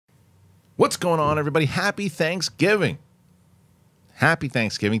What's going on, everybody? Happy Thanksgiving. Happy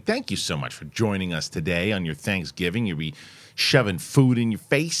Thanksgiving. Thank you so much for joining us today on your Thanksgiving. You'll be shoving food in your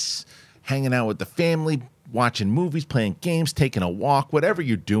face, hanging out with the family, watching movies, playing games, taking a walk, whatever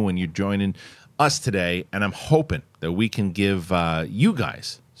you're doing, you're joining us today. And I'm hoping that we can give you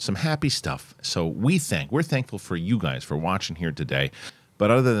guys some happy stuff. So we're thankful for you guys for watching here today.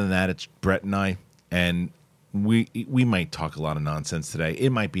 But other than that, it's Brett and I, and we might talk a lot of nonsense today. It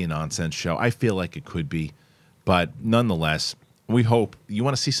might be a nonsense show. I feel like it could be. But nonetheless, we hope you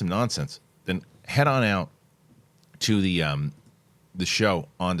want to see some nonsense. Then head on out to the show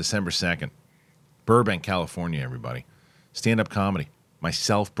on December 2nd. Burbank, California, everybody. Stand-up comedy.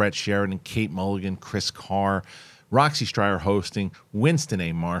 Myself, Brett Sheridan, Kate Mulligan, Chris Carr, Roxy Stryer hosting, Winston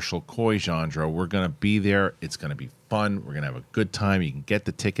A. Marshall, Coy Jandro. We're going to be there. It's going to be fun. We're going to have a good time. You can get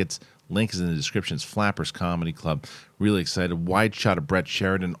the tickets. Link is in the description. It's Flappers Comedy Club. Really excited. Wide shot of Brett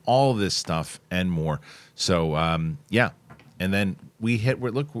Sheridan. All this stuff and more. So, yeah. And then we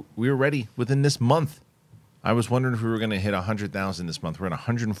were ready within this month. I was wondering if we were going to hit 100,000 this month. We're at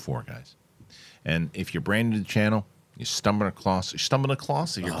 104, guys. And if you're brand new to the channel, you're stumbling across,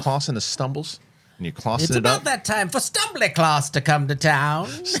 you're crossing the stumbles, and you're crossing It's about that time for Stumbly Claus to come to town.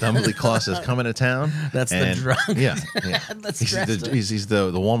 Stumbly Claus is coming to town. That's the drunk. Yeah. He's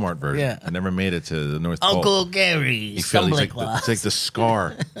the Walmart version. Yeah. I never made it to the North Pole. Uncle Gary, Stumbly Claus. It's like the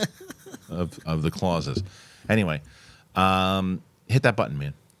scar of the Clauses. Anyway, hit that button,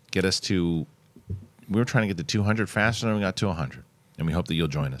 man. Get us to, we were trying to get to 200 faster than we got to 100. And we hope that you'll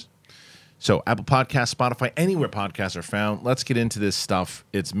join us. So Apple Podcasts, Spotify, anywhere podcasts are found. Let's get into this stuff.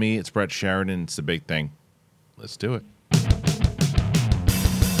 It's me. It's Brett Sheridan. It's the big thing. Let's do it.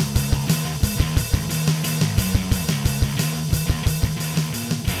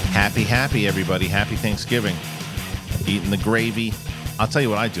 Happy, everybody. Happy Thanksgiving. Eating the gravy. I'll tell you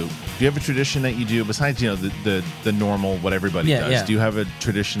what I do. Do you have a tradition that you do besides, the normal, what everybody does? Yeah. Do you have a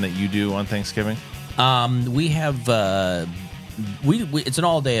tradition that you do on Thanksgiving? We have... it's an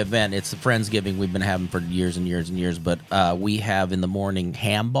all-day event. It's the Friendsgiving we've been having for years and years and years. But we have in the morning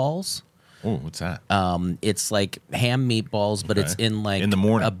ham balls. Oh, what's that? It's like ham meatballs, but it's in like in the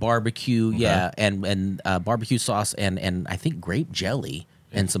morning. A barbecue, yeah, and barbecue sauce and I think grape jelly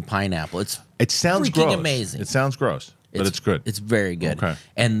and some pineapple. It sounds gross. Amazing. It sounds gross, but it's good. It's very good. Okay.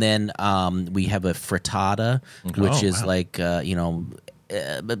 And then we have a frittata, which is like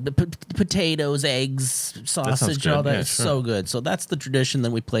potatoes, eggs, sausage, all that. Yeah, It's sure. so good. So that's the tradition.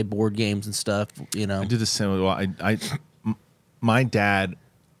 Then we play board games and stuff. I do the same. Well, my dad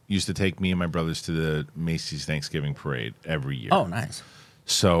used to take me and my brothers to the Macy's Thanksgiving Parade every year. Oh, nice.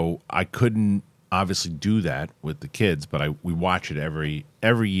 So I couldn't obviously do that with the kids, but we watch it every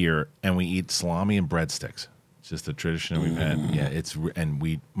year, and we eat salami and breadsticks. It's just a tradition that we've had. Yeah,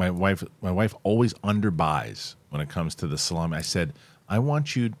 my wife always underbuys when it comes to the salami. I said, I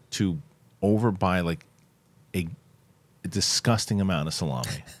want you to overbuy like a disgusting amount of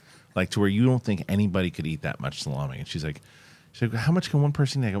salami, like to where you don't think anybody could eat that much salami. And she's like, how much can one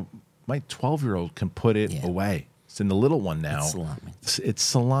person eat? I go, my 12-year-old can put it away. It's in the little one now. It's salami. It's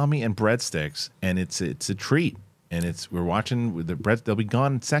salami and breadsticks, and it's a treat. And we're watching with the bread. They'll be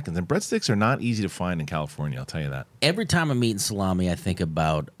gone in seconds. And breadsticks are not easy to find in California. I'll tell you that. Every time I'm eating salami, I think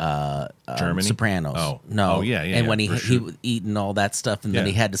about Germany? Sopranos. Oh. No. Oh, yeah. And when he sure. was eating all that stuff, and then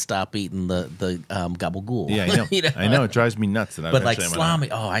he had to stop eating the gabagool. Yeah, I know. I know. It drives me nuts. But like salami,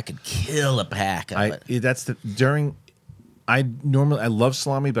 I could kill a pack of it. I love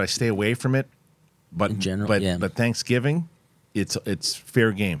salami, but I stay away from it. But in general, but Thanksgiving, it's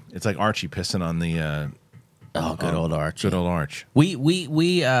fair game. It's like Archie pissing on the. Good old Arch. Good old Arch.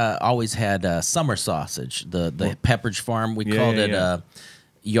 We always had summer sausage. The Pepperidge Farm. We called it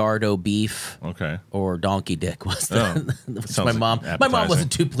Yardo beef. Okay. Or donkey dick was the which my mom. Like my mom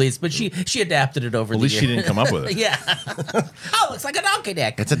wasn't too pleased, but she adapted it over. At least she didn't come up with it. Yeah. Oh, it's like a donkey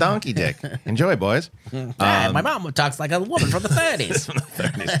dick. It's a donkey dick. Enjoy, boys. My mom talks like a woman from the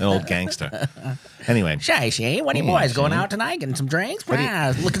 30s. An old gangster. Anyway. Shay, what are you boys going out tonight? Getting some drinks?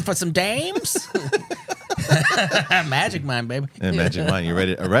 Looking for some dames? Magic Mind, baby. Yeah, Magic Mind. You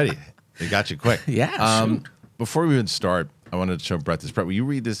ready? Already. They got you quick. Yeah. Before we even start, I wanted to show Brett this. Brett, will you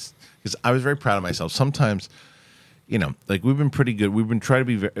read this? Because I was very proud of myself. Sometimes, like we've been pretty good. We've been trying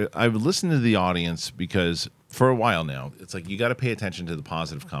to be I've listened to the audience because for a while now, it's like you got to pay attention to the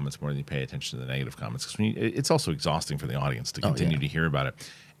positive comments more than you pay attention to the negative comments. Because it's also exhausting for the audience to continue to hear about it.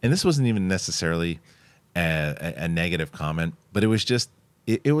 And this wasn't even necessarily a negative comment, but it was just,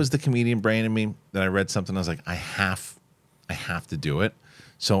 it was the comedian brain in me that I read something. I was like, I have to do it.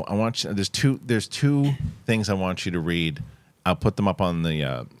 So I want you, there's two things I want you to read. I'll put them up on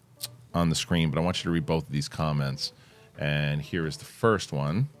the on the screen, but I want you to read both of these comments. And here is the first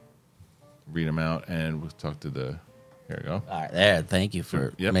one. Read them out, and we'll talk to the. Here we go. All right, there. Thank you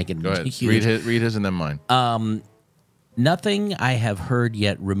for making Go ahead. huge. Read his and then mine. Nothing I have heard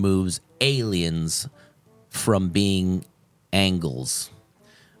yet removes aliens from being angles.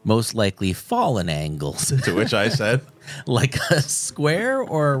 Most likely fallen angles. To which I said, like a square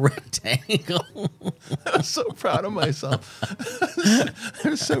or a rectangle. I'm so proud of myself.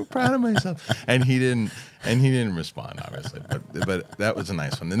 I'm so proud of myself. And he didn't respond, obviously. But that was a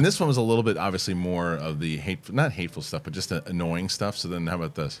nice one. And this one was a little bit obviously more of the not hateful stuff, but just annoying stuff. So then how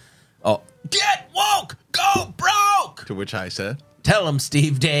about this? Oh, get woke, go broke. To which I said, tell him,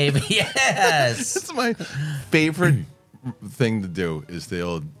 Steve Dave. Yes. It's my favorite thing to do is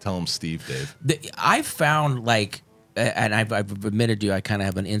they'll tell him Steve Dave. I've found like, and I've admitted to you, I kind of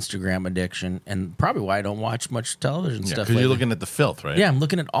have an Instagram addiction, and probably why I don't watch much television stuff. Because you're looking at the filth, right? Yeah, I'm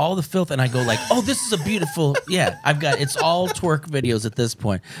looking at all the filth, and I go like, oh, this is a beautiful. Yeah, it's all twerk videos at this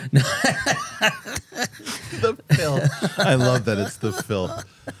point. The filth. I love that it's the filth.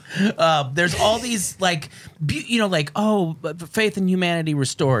 There's all these like, oh, faith in humanity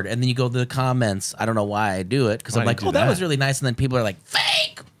restored, and then you go to the comments. I don't know why I do it because I'm like, oh, that was really nice, and then people are like,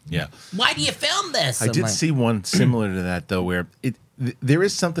 fake. Yeah. Why do you film this? I did see one similar to that though, where there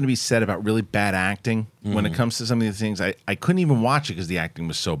is something to be said about really bad acting when it comes to some of these things. I couldn't even watch it because the acting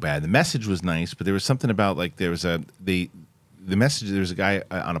was so bad. The message was nice, but there was something about like there was the message. There was a guy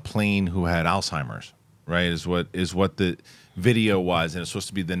on a plane who had Alzheimer's. Right, is what the video was, and it's supposed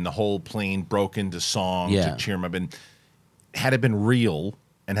to be then the whole plane broke into song to cheer him up. And had it been real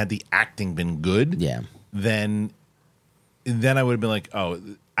and had the acting been good, then I would have been like, oh,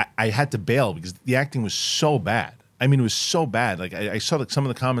 I had to bail because the acting was so bad. I mean, it was so bad. Like I saw like some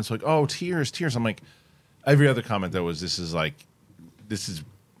of the comments like, oh, tears. I'm like, every other comment that was this is like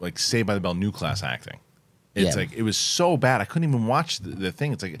Saved by the Bell new class acting. It's like it was so bad I couldn't even watch the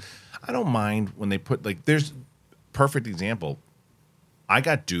thing. It's like I don't mind when they put like there's perfect example. I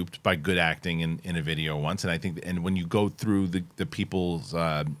got duped by good acting in a video once, and I think and when you go through the people's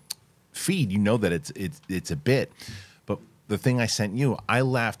feed, you know that it's a bit. But the thing I sent you, I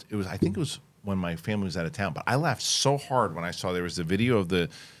laughed. I think it was when my family was out of town, but I laughed so hard when I saw there was a video of it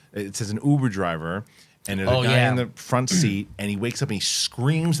says an Uber driver. And there's a guy in the front seat, and he wakes up and he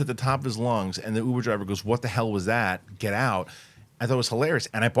screams at the top of his lungs, and the Uber driver goes, "What the hell was that? Get out!" I thought it was hilarious,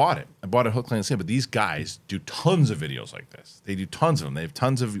 and I bought it. I bought it hook, line, and sinker. But these guys do tons of videos like this. They do tons of them. They have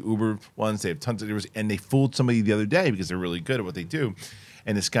tons of Uber ones. They have tons of and they fooled somebody the other day because they're really good at what they do.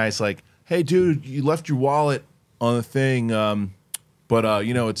 And this guy's like, "Hey, dude, you left your wallet on the thing, but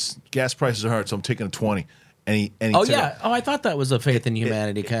it's gas prices are hard, so I'm taking a 20." And he I thought that was a faith in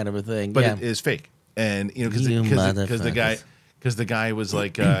humanity kind of a thing, but it is fake. And because the guy was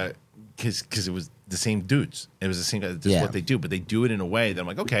like because it was the same dudes. It was the same guy. This is what they do, but they do it in a way that I'm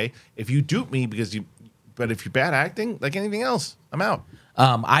like, okay, if you dupe me but if you're bad acting, like anything else, I'm out.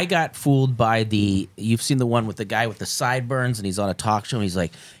 I got fooled by you've seen the one with the guy with the sideburns, and he's on a talk show, and he's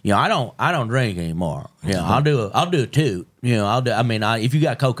like, I don't drink anymore. I'll do a toot. If you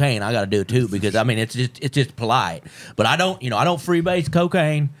got cocaine, I got to do a toot because it's just polite. But I don't freebase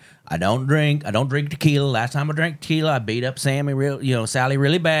cocaine. I don't drink tequila. Last time I drank tequila, I beat up Sally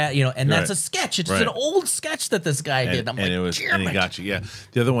really bad. And that's a sketch. It's an old sketch that this guy did. I'm like, and he got you. Yeah.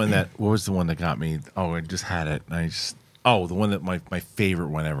 The other one what was the one that got me? Oh, I just had it. The one that my favorite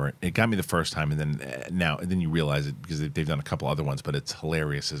one ever. It got me the first time, and then you realize it because they've done a couple other ones, but it's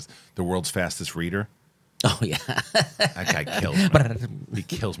hilarious. Is the world's fastest reader? Oh yeah, that guy kills me. He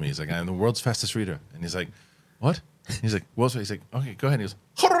kills me. He's like, I'm the world's fastest reader, and he's like, what? He's like, well, he's like, okay, go ahead. And he goes,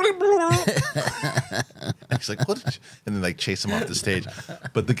 and he's like, what? And then chase him off the stage.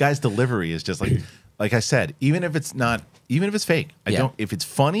 But the guy's delivery is just like I said, even if it's fake, if it's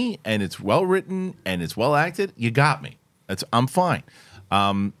funny and it's well written and it's well acted, you got me. I'm fine.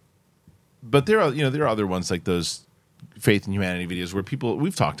 But there are other ones like those faith and humanity videos where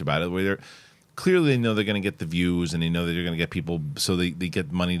we've talked about it, where they're clearly they know they're going to get the views and they know that they're going to get people, so they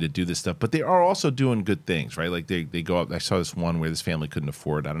get money to do this stuff. But they are also doing good things, right? Like they go up. I saw this one where this family couldn't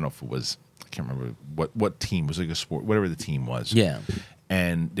afford. I don't know if it was. I can't remember what team it was, like a sport, whatever the team was. Yeah.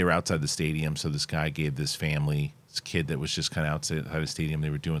 And they were outside the stadium, so this guy gave this family, this kid that was just kind of outside the stadium. They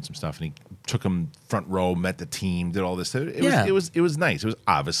were doing some stuff, and he took them front row, met the team, did all this. It was nice. It was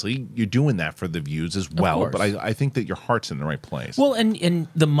obviously you're doing that for the views as well, but I think that your heart's in the right place. Well, and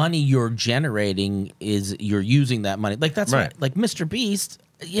the money you're generating is you're using that money. Like that's right. Like Mr. Beast.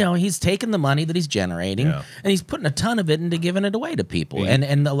 he's taking the money that he's generating and he's putting a ton of it into giving it away to people. Yeah.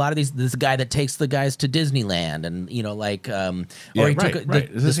 And a lot of this guy that takes the guys to Disneyland and or he took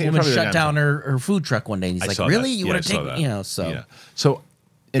this woman shut down her food truck one day and he's like, really? You want to take, So,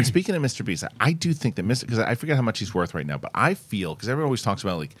 and speaking of Mr. Beast, I do think that because I forget how much he's worth right now, but I feel, because everyone always talks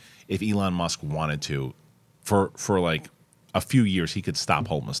about like if Elon Musk wanted to, for like a few years, he could stop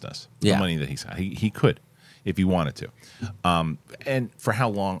homelessness. The money that he's he could if he wanted to. And for how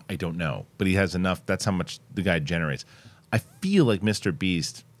long, I don't know, but he has enough. That's how much the guy generates. I feel like Mr.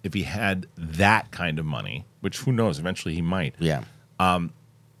 Beast, if he had that kind of money, which who knows, eventually he might. Yeah.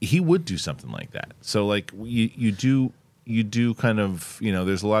 He would do something like that. So like you do kind of,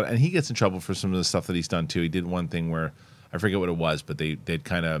 there's a lot, and he gets in trouble for some of the stuff that he's done too. He did one thing where I forget what it was, but they'd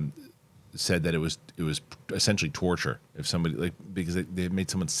kind of said that it was essentially torture if somebody because they made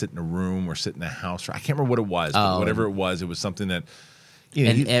someone sit in a room or sit in a house. I can't remember what it was, but whatever it was something that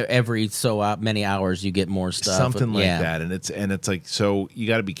every so many hours you get more stuff, something like that, and it's like, so you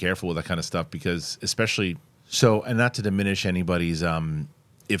got to be careful with that kind of stuff, because especially and not to diminish anybody's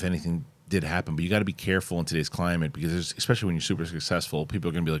if anything did happen, but you got to be careful in today's climate, because especially when you're super successful, people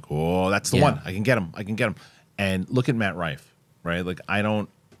are going to be like, oh, that's the one, I can get him. And look at Matt Rife, right? Like I don't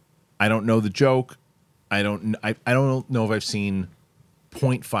know the joke. I don't know if I've seen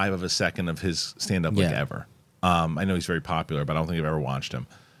 0.5 of a second of his stand-up ever. I know he's very popular, but I don't think I've ever watched him.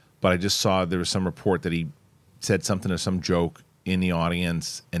 But I just saw there was some report that he said something or some joke in the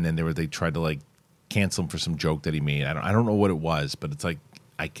audience, and then they tried to like cancel him for some joke that he made. I don't know what it was, but it's like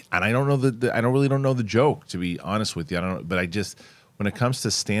I don't know I don't know the joke, to be honest with you. I don't know, but I just, when it comes to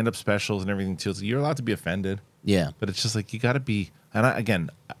stand-up specials and everything too, you're allowed to be offended. Yeah, but it's just like you got to be.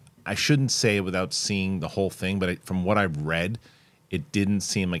 And I shouldn't say it without seeing the whole thing, but from what I've read, it didn't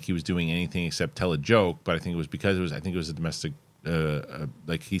seem like he was doing anything except tell a joke. But I think it was because I think it was a domestic,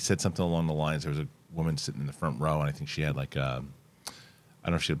 like he said something along the lines. There was a woman sitting in the front row, and I think she had like I don't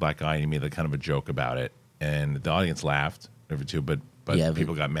know if she had a black eye, and he made like kind of a joke about it, and the audience laughed over too, but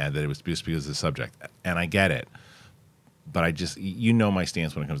people got mad that it was just because of the subject, and I get it. But I just, my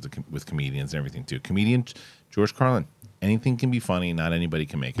stance when it comes to with comedians and everything too. Comedian George Carlin, anything can be funny, not anybody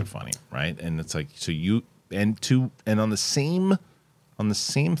can make it funny, right? And it's like, so on the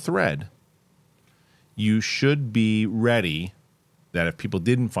same thread, you should be ready that if people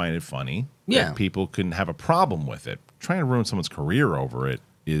didn't find it funny, that people couldn't have a problem with it. Trying to ruin someone's career over it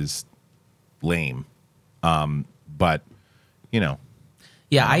is lame. But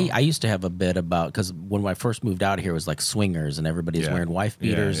yeah, I used to have a bit about, because when I first moved out here, it was like swingers and everybody's wearing wife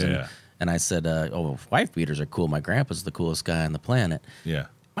beaters. And I said, wife beaters are cool. My grandpa's the coolest guy on the planet. Yeah.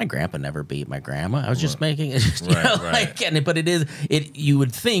 My grandpa never beat my grandma. I was just making it, but you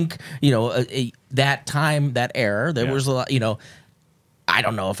would think, that time, that era, there was a lot, I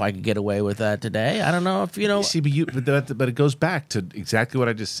don't know if I could get away with that today. I don't know if, See, but it goes back to exactly what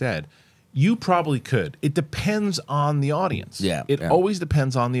I just said. You probably could. It depends on the audience. It always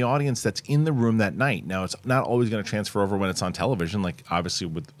depends on the audience that's in the room that night. Now, it's not always going to transfer over when it's on television. Like obviously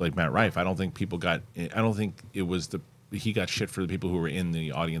with like Matt Rife, I don't think it was he got shit for the people who were in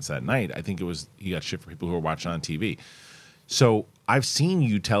the audience that night. I think he got shit for people who were watching on TV. So I've seen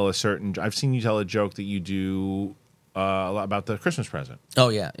you tell a joke that you do a lot about the Christmas present. Oh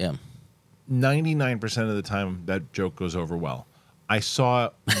yeah, yeah. 99% of the time that joke goes over well. I saw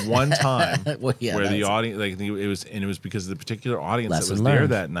it one time where the audience, like it was because of the particular audience that was there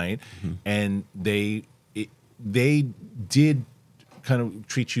that night, and they did kind of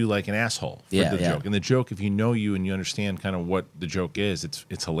treat you like an asshole for the joke. And the joke, if you know you and you understand kind of what the joke is,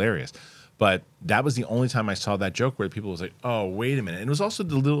 it's hilarious. But that was the only time I saw that joke where people was like, "Oh, wait a minute!" And it was also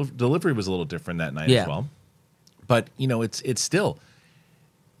the delivery was a little different that night as well. But it's still.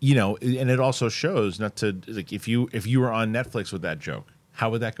 And it also shows not to, like, if you were on Netflix with that joke,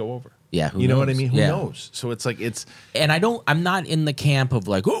 how would that go over? Yeah, who knows? Know what I mean? Who knows? So it's like and I'm not in the camp of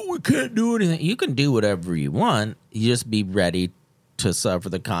like, oh, we can't do anything. You can do whatever you want. You just be ready to suffer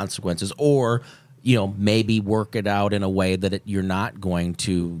the consequences, or maybe work it out in a way that you're not going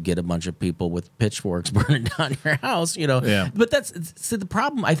to get a bunch of people with pitchforks burning down your house. But that's the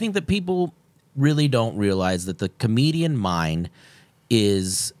problem. I think that people really don't realize that the comedian mind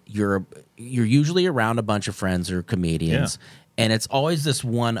is you're usually around a bunch of friends who are comedians, and it's always this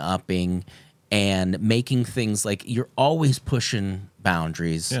one-upping and making things like you're always pushing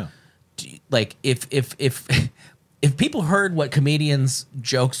boundaries. Yeah. Like if people heard what comedians'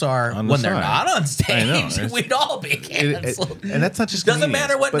 jokes are when they're not on stage, we'd all be canceled. And that's not just doesn't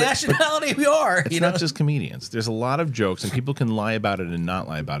matter what nationality we are. It's not just comedians. There's a lot of jokes, and people can lie about it and not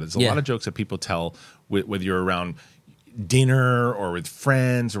lie about it. There's a lot of jokes that people tell whether you're around dinner or with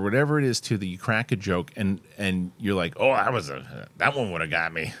friends or whatever it is too, that you crack a joke and you're like, oh, that one would have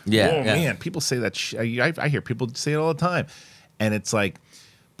got me. Yeah, man, people say that. I hear people say it all the time, and it's like,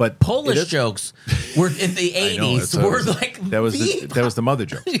 but Polish jokes were in the 80s. Were like that was the mother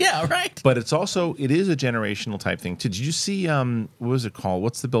joke. Yeah, right. But it is a generational type thing too. Did you see what was it called?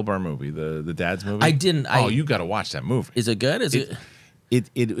 What's the Bill Burr movie? The dad's movie? I didn't. You got to watch that movie. Is it good? It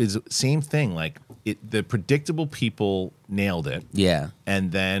is same thing. Like the predictable people nailed it. Yeah.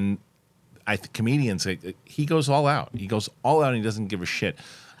 And then comedians, he goes all out. He goes all out and he doesn't give a shit.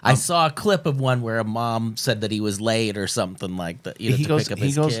 I saw a clip of one where a mom said that he was late or something like that. You know, to pick up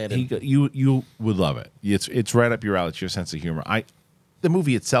his kid. You would love it. It's right up your alley. It's your sense of humor. The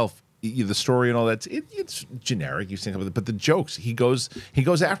movie itself, the story and all that, it's generic. You think of it, but the jokes, he goes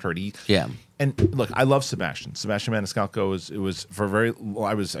after it. And look, I love Sebastian. Sebastian Maniscalco was for very.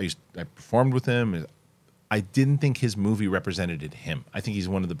 I performed with him. I didn't think his movie represented him. I think he's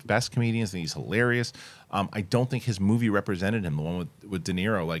one of the best comedians. I think he's hilarious. I don't think his movie represented him. The one with De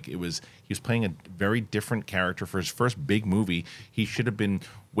Niro, he was playing a very different character for his first big movie. He should have been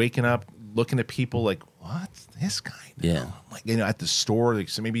waking up, looking at people like, what's this guy? Yeah, like at the store.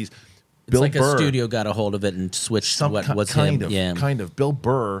 So maybe he's it's Bill like Burr. A studio got a hold of it and switched what was kind him. of, kind of. Bill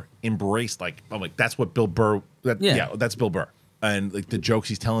Burr embraced that's what Bill Burr. That's Bill Burr, and the jokes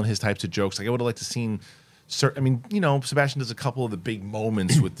he's telling, his types of jokes. I would have liked to seen. Sebastian does a couple of the big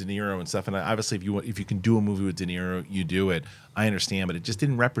moments with De Niro and stuff, and obviously, if you can do a movie with De Niro, you do it. I understand, but it just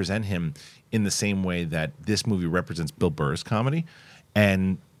didn't represent him in the same way that this movie represents Bill Burr's comedy,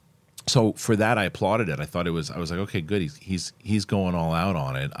 and so for that, I applauded it. I thought I was like, okay, good. He's going all out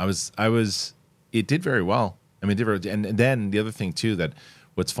on it. It did very well. I mean, it did very, and then the other thing too, that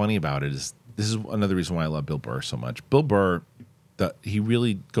what's funny about it is this is another reason why I love Bill Burr so much. Bill Burr. He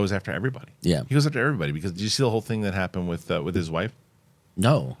really goes after everybody. Yeah, he goes after everybody because did you see the whole thing that happened with his wife?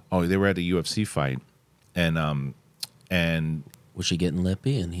 No. Oh, they were at a UFC fight, and was she getting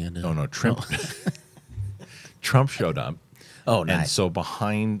lippy? And he had to. Oh no, Trump. Trump showed up. Oh, nice. And so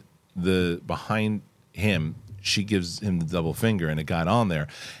behind him, she gives him the double finger, and it got on there.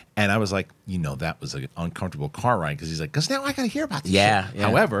 And I was like, that was an uncomfortable car ride because he's like, because now I got to hear about this. Yeah, shit.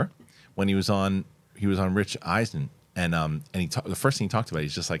 However, when he was on Rich Eisen. And the first thing he talked about,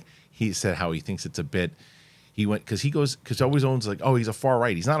 he said how he thinks it's a bit. He went because he always owns he's a far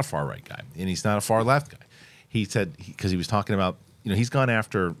right. He's not a far right guy, and he's not a far left guy. He said because he was talking about he's gone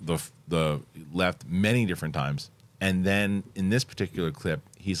after the left many different times, and then in this particular clip,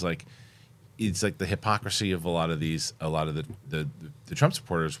 he's like, it's like the hypocrisy of a lot of the Trump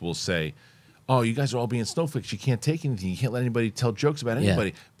supporters will say, oh, you guys are all being snowflakes. You can't take anything. You can't let anybody tell jokes about anybody.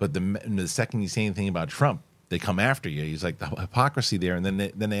 Yeah. But the second you say anything about Trump, they come after you. He's like the hypocrisy there, and then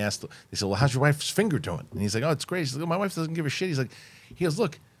they said, "Well, how's your wife's finger doing?" And he's like, "Oh, it's great." He's like, "My wife doesn't give a shit." He goes,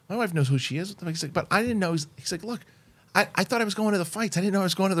 "Look, my wife knows who she is." He's like, "But I didn't know." He's like, "Look, I thought I was going to the fights. I didn't know I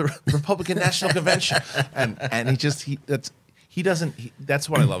was going to the Republican National Convention." And that's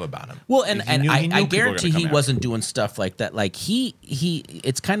what I love about him. Well, I guarantee he wasn't doing stuff like that. Like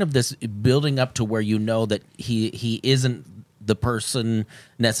it's kind of this building up to where that he isn't the person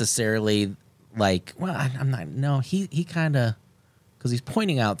necessarily. Like, well, I'm not. No, he kind of, because he's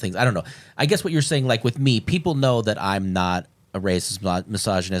pointing out things. I don't know. I guess what you're saying, like with me, people know that I'm not a racist,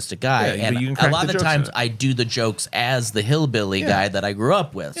 misogynistic guy, and a lot of the times I do the jokes as the hillbilly guy that I grew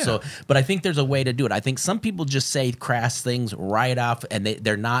up with. Yeah. So, but I think there's a way to do it. I think some people just say crass things right off, and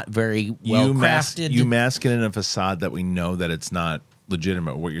they're not very well crafted. You mask it in a facade that we know that it's not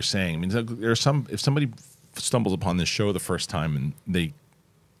legitimate. What you're saying. I mean, there's some. If somebody stumbles upon this show the first time and they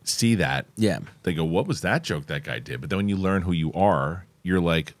see that, they go, what was that joke that guy did? But then when you learn who you are, you're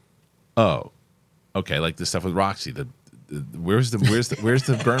like, oh, okay, like the stuff with Roxy. Where's the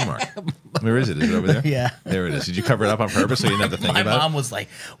burn mark? Where is it? Is it over there? Yeah, there it is. Did you cover it up on purpose so you didn't have to think about it? My mom was like,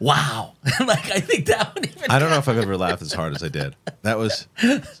 wow. Like, I think that one even I don't know if I've ever laughed as hard as I did. That was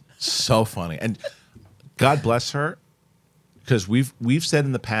so funny. And God bless her. Because we've said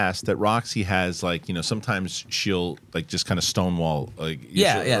in the past that Roxy has sometimes she'll just kind of stonewall or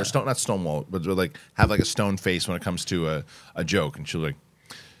not stonewall, but have a stone face when it comes to a joke, and she'll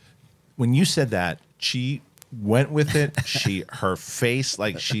when you said that, she went with it. Her face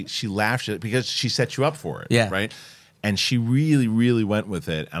she laughed at it because she set you up for it, right? And she really, really went with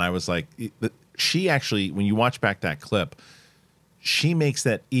it, and I was like, she actually, when you watch back that clip, she makes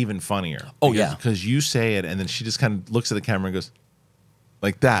that even funnier. Because you say it, and then she just kind of looks at the camera and goes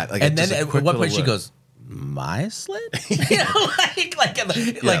like that. And then at one point she goes, "My slit?" You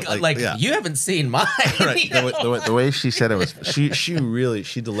haven't seen mine. Right. The way she said it was she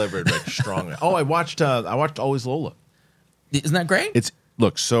delivered strongly. Oh, I watched Always Lola. Isn't that great? It's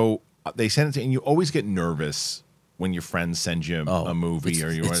look. So they send it to, and you always get nervous when your friends send you a movie, or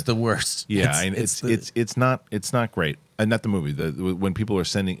it's the worst. Yeah, it's not great. Not the movie. When people are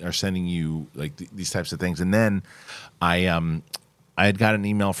sending you like these types of things, and then I had got an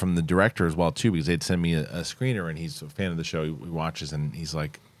email from the director as well too, because they'd send me a screener, and he's a fan of the show. He watches, and he's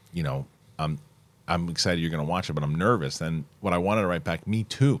like, I'm excited you're going to watch it, but I'm nervous. And what I wanted to write back, me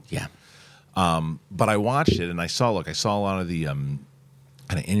too. Yeah. But I watched it, and I saw a lot of the kind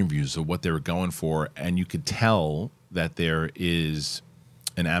of interviews of what they were going for, and you could tell that there is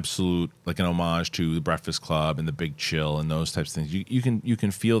an absolute, like, an homage to the Breakfast Club and the Big Chill and those types of things. You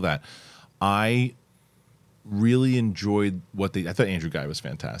can feel that. I really enjoyed I thought Andrew Guy was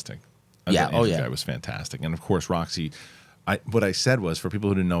fantastic. Andrew Guy was fantastic, and of course Roxy. What I said was, for people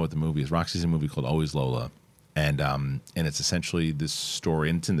who didn't know what the movie is, Roxy's a movie called Always Lola. And it's essentially this story,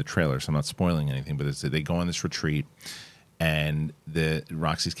 and it's in the trailer, so I'm not spoiling anything. But they go on this retreat, and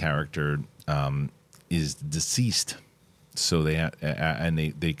Roxy's character is deceased. So they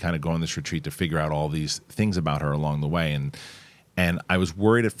kind of go on this retreat to figure out all these things about her along the way. And I was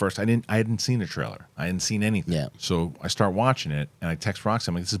worried at first. I hadn't seen a trailer. I hadn't seen anything. Yeah. So I start watching it, and I text Roxy.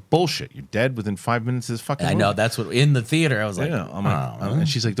 I'm like, "This is bullshit. You're dead within 5 minutes of this fucking movie." I know, that's what in the theater I was like. Yeah, and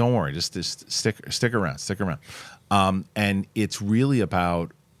she's like, "Don't worry, just stick around." And it's really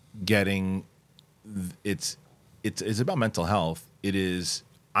about getting. It's about mental health. It is.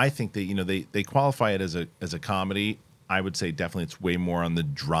 I think that they qualify it as a comedy. I would say definitely it's way more on the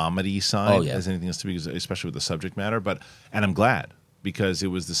dramedy side as anything else to be, especially with the subject matter. And I'm glad, because it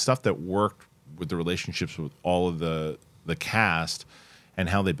was the stuff that worked with the relationships with all of the cast, and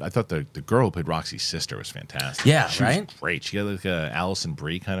how I thought the girl who played Roxy's sister was fantastic. Yeah, she was great. She had like a Alison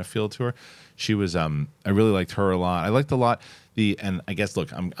Brie kind of feel to her. She was I really liked her a lot. I liked a lot and I guess,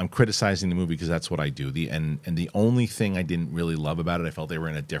 look, I'm criticizing the movie because that's what I do. And the only thing I didn't really love about it, I felt they were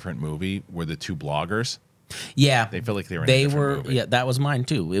in a different movie, were the two bloggers. Yeah, they feel like they were. In a different movie. Yeah, that was mine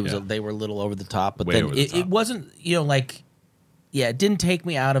too. It was they were a little over the top, but then it wasn't. It didn't take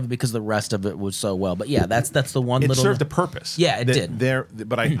me out of it because the rest of it was so well. But yeah, that's the one. It served a purpose. Yeah, it did.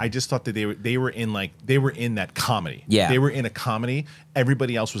 But I just thought that they were in that comedy. Yeah, they were in a comedy.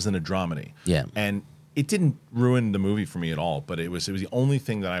 Everybody else was in a dramedy. Yeah, and it didn't ruin the movie for me at all. But it was the only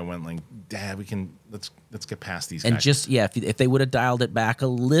thing that I went like, Dad, let's get past these guys. And just if they would have dialed it back a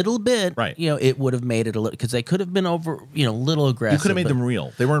little bit, right? It would have made it a little, because they could have been over, a little aggressive. You could have made them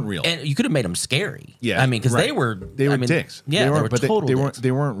real. They weren't real, and you could have made them scary. Yeah, I mean, because they were dicks. Yeah, they were total dicks.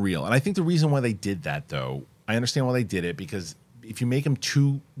 They weren't real. And I think the reason why they did that, though, I understand why they did it, because if you make them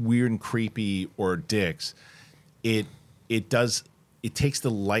too weird and creepy or dicks, it takes the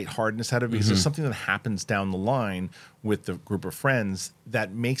lightheartedness out of it, because there's something that happens down the line with the group of friends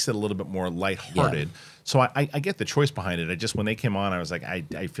that makes it a little bit more lighthearted. Yeah. So I get the choice behind it. I just, when they came on, I was like,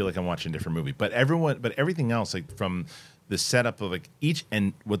 I feel like I'm watching a different movie. But everything else, like from the setup of like each,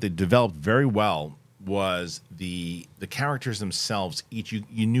 and what they developed very well was the characters themselves. Each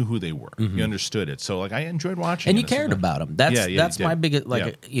you knew who they were. You understood it. So like I enjoyed watching, and you cared about them. That's my biggest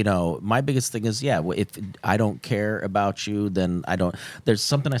my biggest thing is if I don't care about you, then I don't. There's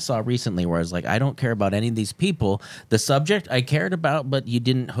something I saw recently where I was like, I don't care about any of these people. The subject I cared about, but you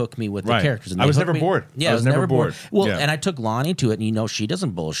didn't hook me with the characters. And I was never bored. Yeah, I was never bored. Well, and I took Lonnie to it, and she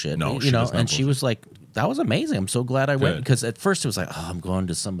doesn't bullshit. No, she was like, that was amazing. I'm so glad I went, because at first it was like, oh, I'm going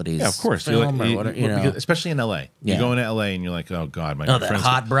to somebody's of course, film or whatever, because, especially in LA. You go into LA and you're like, oh God, my that friend's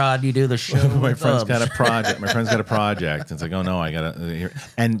hot broad you do the show. My friend's got a project. My friend's got a project. It's like, oh no, I gotta.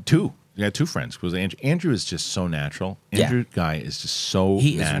 And you got two friends, because Andrew is just so natural. Andrew Guy is just so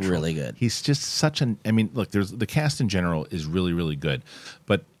natural. Is really good. He's just such an. I mean, look, there's the cast in general is really, really good,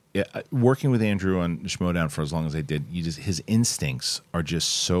 but working with Andrew on Schmodown for as long as I did, his instincts are just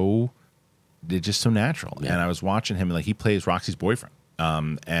so. They're just so natural. Yeah. And I was watching him, like, he plays Roxy's boyfriend.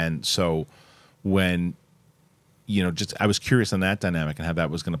 And so when, I was curious on that dynamic and how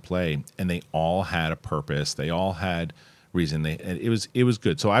that was going to play. And they all had a purpose. They all had reason. It was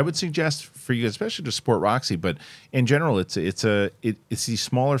good. So I would suggest for you, especially to support Roxy, but in general, it's these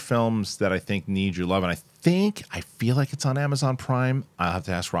smaller films that I think need your love. And I feel like it's on Amazon Prime. I'll have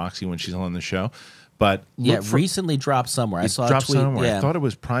to ask Roxy when she's on the show. But recently dropped somewhere. I saw a tweet. Somewhere. Yeah. I thought it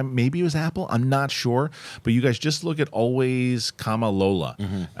was Prime. Maybe it was Apple. I'm not sure. But you guys just look at Always, Lola.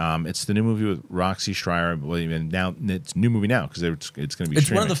 It's the new movie with Roxy Schreier. Well, even now it's a new movie now because it's going to be. It's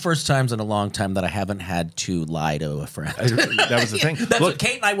streaming. one of the first times in a long time that I haven't had to lie to a friend. That was the thing. That's what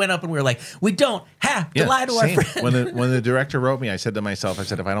Kate and I went up and we were like, we don't have to lie to our friend. When the director wrote me, I said to myself,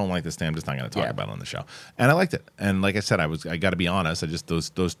 if I don't like this thing, I'm just not going to talk about it on the show. And I liked it. And like I said, I got to be honest. I just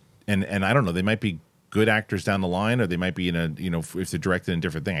those and I don't know. They might be good actors down the line, or they might be in a, if they're directed in a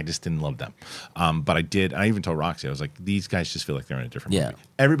different thing. I just didn't love them. But I did. I even told Roxy, I was like, these guys just feel like they're in a different movie.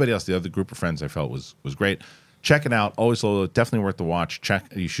 Everybody else, the other group of friends I felt was great. Check it out. Always Lola, definitely worth the watch.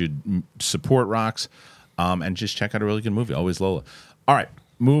 You should support Rox, and just check out a really good movie. Always Lola. All right,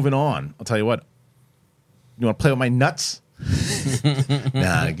 moving on. I'll tell you what. You want to play with my nuts?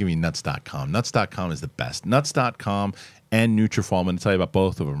 Nah, give me nuts.com. Nuts.com is the best. Nuts.com and Nutrafol. I'm going to tell you about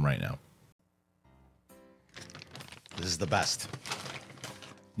both of them right now. This is the best.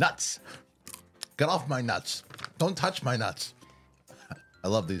 Nuts. Get off my nuts. Don't touch my nuts. I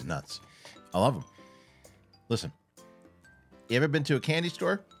love these nuts. I love them. Listen, you ever been to a candy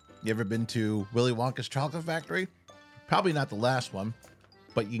store? You ever been to Willy Wonka's chocolate factory? Probably not the last one,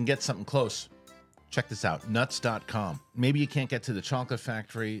 but you can get something close. Check this out, nuts.com. Maybe you can't get to the chocolate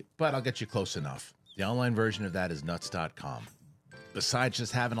factory, but I'll get you close enough. The online version of that is nuts.com. Besides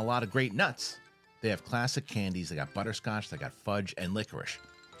just having a lot of great nuts, they have classic candies. They got butterscotch, they got fudge, and licorice.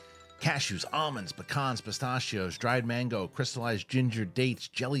 Cashews, almonds, pecans, pistachios, dried mango, crystallized ginger, dates,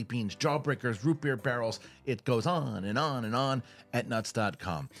 jelly beans, jawbreakers, root beer barrels. It goes on and on and on at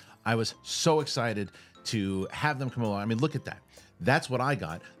nuts.com. I was so excited to have them come along. I mean, look at that. That's what I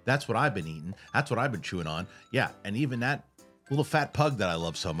got. That's what I've been eating. That's what I've been chewing on. Yeah, and even that little fat pug that I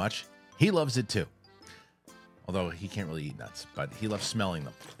love so much, he loves it too. Although he can't really eat nuts, but he loves smelling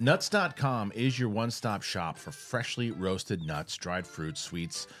them. Nuts.com is your one-stop shop for freshly roasted nuts, dried fruits,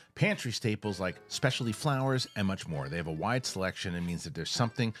 sweets, pantry staples like specialty flours, and much more. They have a wide selection and means that there's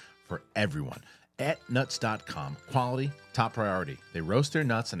something for everyone. At nuts.com, quality, top priority. They roast their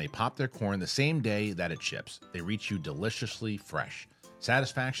nuts and they pop their corn the same day that it ships. They reach you deliciously fresh.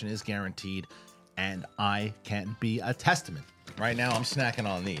 Satisfaction is guaranteed, and I can be a testament. Right now, I'm snacking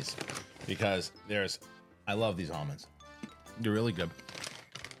on these because I love these almonds. They're really good.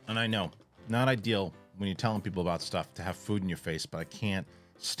 And I know, not ideal when you're telling people about stuff to have food in your face, but I can't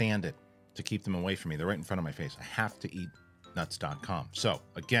stand it to keep them away from me. They're right in front of my face. I have to eat nuts.com. So,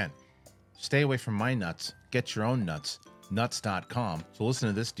 again, stay away from my nuts. Get your own nuts. Nuts.com. So listen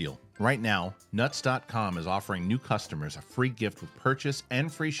to this deal. Right now, Nuts.com is offering new customers a free gift with purchase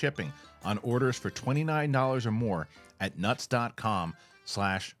and free shipping on orders for $29 or more at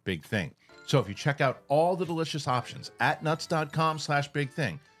Nuts.com/bigthing. So if you check out all the delicious options at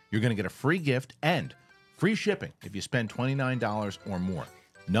Nuts.com/bigthing, you're going to get a free gift and free shipping if you spend $29 or more.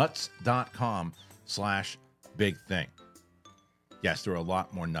 Nuts.com/bigthing. Yes, there are a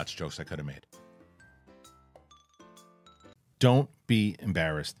lot more nuts jokes I could have made. Don't be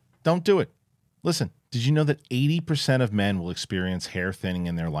embarrassed. Don't do it. Listen, did you know that 80% of men will experience hair thinning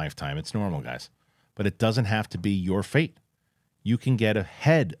in their lifetime? It's normal, guys. But it doesn't have to be your fate. You can get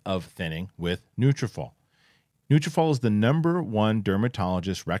ahead of thinning with Nutrafol. Nutrafol is the #1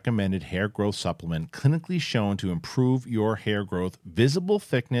 dermatologist recommended hair growth supplement clinically shown to improve your hair growth, visible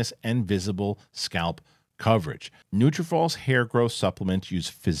thickness, and visible scalp coverage. Nutrafol's hair growth supplements use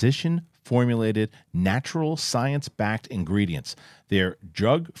physician-formulated, natural, science-backed ingredients. Their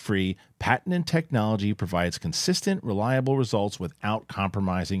drug-free, patented technology provides consistent, reliable results without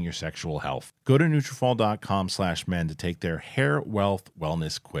compromising your sexual health. Go to Nutrafol.com/men to take their hair wealth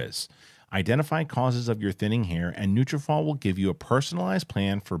wellness quiz. Identify causes of your thinning hair, and Nutrafol will give you a personalized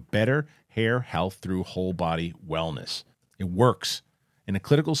plan for better hair health through whole body wellness. It works. In a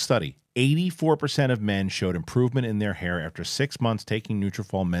clinical study, 84% of men showed improvement in their hair after 6 months taking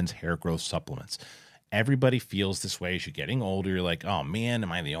Nutrafol men's hair growth supplements. Everybody feels this way as you're getting older. You're like, oh man,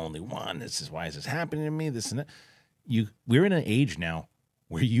 am I the only one? Why is this happening to me? This and that. We're in an age now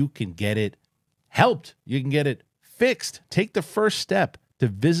where you can get it helped. You can get it fixed. Take the first step to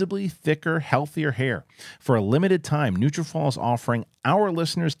visibly thicker, healthier hair. For a limited time, Nutrafol is offering our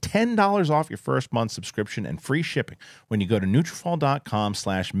listeners $10 off your first month subscription and free shipping when you go to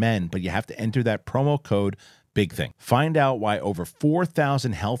Nutrafol.com/men, but you have to enter that promo code BIGTHING. Find out why over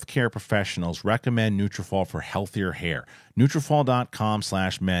 4,000 healthcare professionals recommend Nutrafol for healthier hair.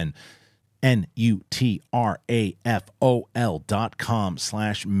 Nutrafol.com/men.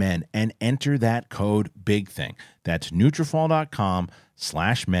 Nutrafol.com/men and enter that code BIGTHING. That's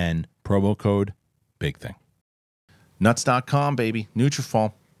Nutrafol.com/men, promo code BIGTHING. Nuts.com, baby.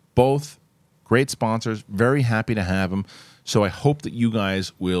 Nutrafol, both great sponsors. Very happy to have them. So I hope that you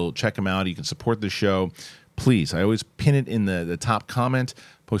guys will check them out. You can support the show. Please, I always pin it in the top comment.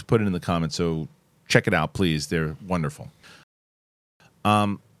 Put it in the comments. So check it out, please. They're wonderful.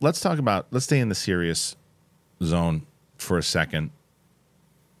 Let's stay in the serious zone for a second.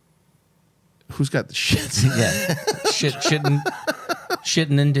 Who's got the shits? Yeah.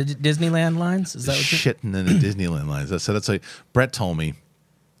 Shitting into Disneyland lines? Is that what shitting into Disneyland lines? So that's like, Brett told me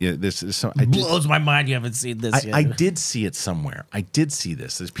Yeah, this is so. Blows my mind you haven't seen this yet. I did see it somewhere. I did see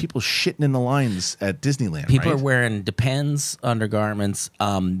this. There's people shitting in the lines at Disneyland. People right? are wearing Depends undergarments.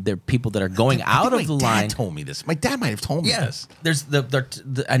 There are people that are going out of the line. My dad told me this. My dad might have told me this. There's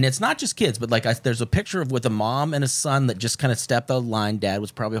and it's not just kids, but there's a picture of with a mom and a son that just kind of stepped out of line. Dad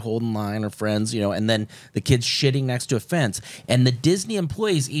was probably holding line or friends, and then the kids shitting next to a fence. And the Disney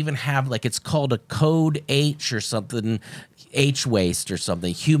employees even have it's called a code H or something. H waste or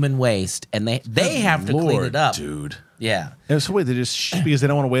something, human waste, and they have to clean it up, dude. Yeah. And so wait, they just because they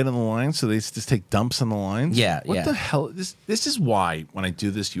don't want to wait on the line, so they just take dumps on the lines. Yeah. What the hell? This is why when I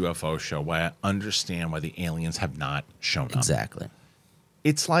do this UFO show, why I understand why the aliens have not shown up. Exactly.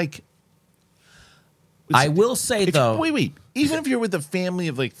 It's like I will say though. Wait. Even if you're with a family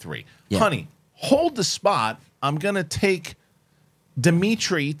of 3, yeah. Honey, hold the spot. I'm gonna take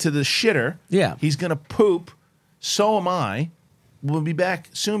Dimitri to the shitter. Yeah. He's gonna poop. So am I. We'll be back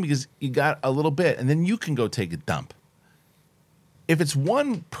soon because you got a little bit, and then you can go take a dump. If it's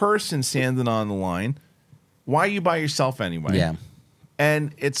one person standing on the line, why are you by yourself anyway? Yeah.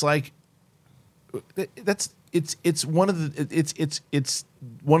 And it's like it's one of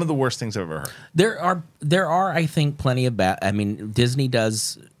the worst things I've ever heard. There are I think plenty of bad. I mean, Disney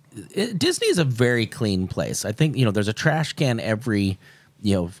is a very clean place. I think there's a trash can every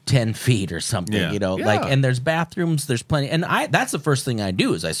 10 feet or something, and there's bathrooms, there's plenty. And that's the first thing I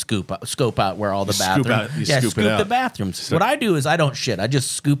do is I scope out where all the bathrooms. Scoop the bathrooms. So what I do is I don't shit. I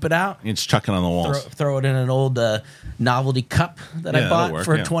just scoop it out. You just chuck it on the walls. Throw it in an old novelty cup that I bought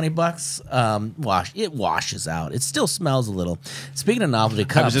for $20. It washes out. It still smells a little. Speaking of novelty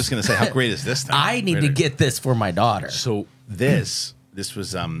cups, I was just going to say, how great is this thing? I need to get this for my daughter. So this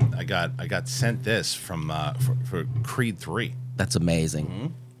was I got sent this from for Creed 3. That's amazing. Mm-hmm.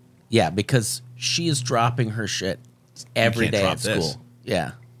 Yeah, because she is dropping her shit every day at school. This.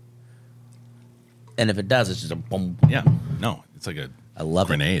 Yeah. And if it does, it's just a boom. Yeah. No, it's like I love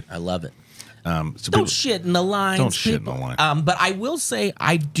grenade. I love it. So don't shit in the lines. Don't shit in the line. But I will say,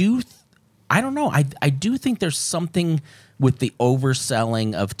 I don't know. I do think there's something with the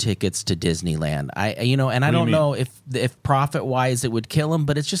overselling of tickets to Disneyland. I don't know if profit wise it would kill them,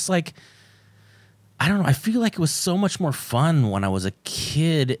 but it's just like, I don't know. I feel like it was so much more fun when I was a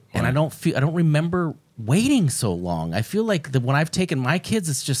kid, and I don't remember waiting so long. I feel like when I've taken my kids,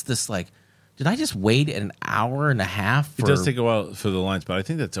 it's just this did I just wait an hour and a half? It does take a while for the lines, but I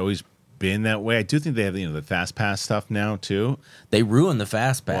think that's always been that way. I do think they have the Fast Pass stuff now too. They ruined the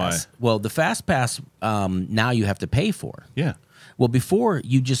Fast Pass. Why? Well, the Fast Pass now you have to pay for. Yeah. Well, before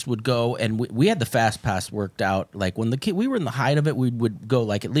you just would go, and we had the Fast Pass worked out. When we were in the height of it, we would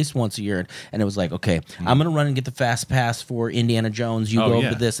go at least once a year, and it was like, okay, I'm gonna run and get the Fast Pass for Indiana Jones. You go over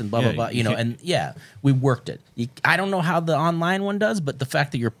to this and blah blah blah. We worked it. I don't know how the online one does, but the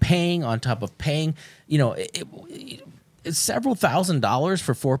fact that you're paying on top of paying, it's several $1,000s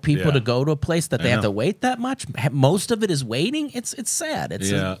for 4 people to go to a place that they have to wait that much. Most of it is waiting. It's sad.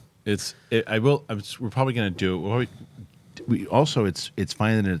 We're probably gonna do. It's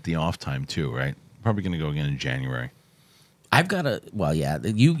finding it at the off time too, right? Probably going to go again in January. I've got to. Well, yeah,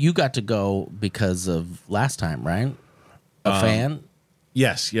 you got to go because of last time, right? A fan.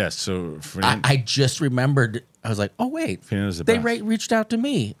 Yes. So I just remembered. I was like, oh wait, they reached out to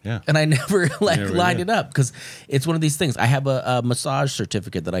me, and I never lined it up because it's one of these things. I have a massage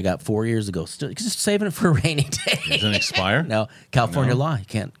certificate that I got 4 years ago. Still, just saving it for a rainy day. Doesn't it expire? No, California law. You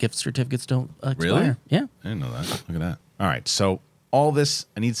can't. Gift certificates don't expire. Really? Yeah, I didn't know that. Look at that. All right, so all this,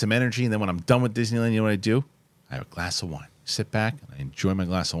 I need some energy, and then when I'm done with Disneyland, you know what I do? I have a glass of wine. Sit back, and I enjoy my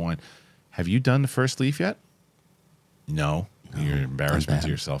glass of wine. Have you done the first leaf yet? No. You're an embarrassment to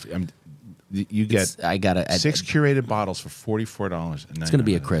yourself. You get 6 curated bottles for $44. It's going to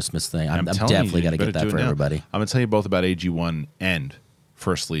be a Christmas thing. I'm definitely going to get that for everybody. I'm going to tell you both about AG1 and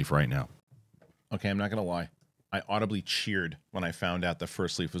First Leaf right now. Okay, I'm not going to lie. I audibly cheered when I found out that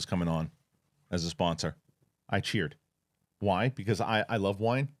First Leaf was coming on as a sponsor. I cheered. Why? Because I love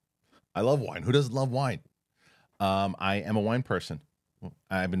wine. I love wine. Who doesn't love wine? I am a wine person.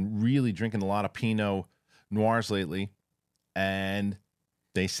 I've been really drinking a lot of Pinot Noirs lately, and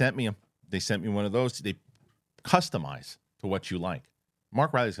they sent me them. They sent me one of those. They customize to what you like.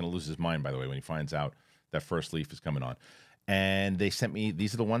 Mark Riley's going to lose his mind, by the way, when he finds out that First Leaf is coming on. And they sent me,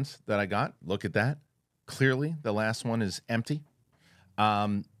 these are the ones that I got. Look at that. Clearly, the last one is empty.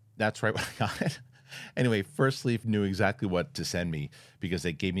 That's right when I got it. Anyway, First Leaf knew exactly what to send me because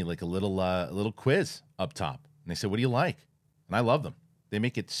they gave me like a little quiz up top. And they said, what do you like? And I love them. They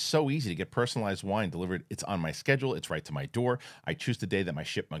make it so easy to get personalized wine delivered. It's on my schedule. It's right to my door. I choose the day that my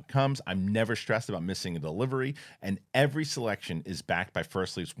shipment comes. I'm never stressed about missing a delivery. And every selection is backed by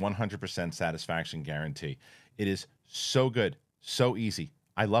First Leaf's 100% satisfaction guarantee. It is so good, so easy.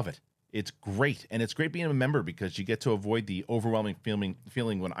 I love it. It's great. And it's great being a member because you get to avoid the overwhelming feeling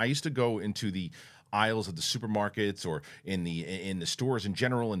when I used to go into the aisles of the supermarkets or in the stores in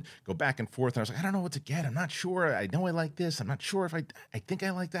general and go back and forth. And I was like, I don't know what to get. I'm not sure. I know I like this. I'm not sure if I think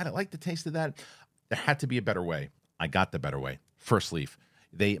I like that. I like the taste of that. There had to be a better way. I got the better way. First Leaf.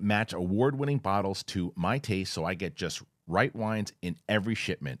 They match award-winning bottles to my taste, so I get just right wines in every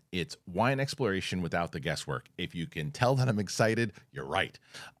shipment. It's wine exploration without the guesswork. If you can tell that I'm excited, you're right.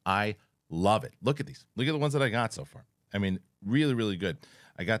 I love it. Look at these. Look at the ones that I got so far. I mean, really, really good.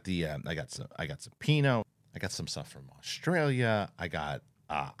 I got I got some Pinot. I got some stuff from Australia. I got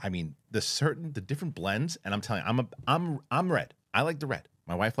the different blends, and I'm telling you, I'm red. I like the red.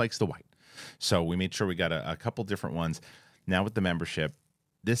 My wife likes the white. So we made sure we got a couple different ones. Now with the membership,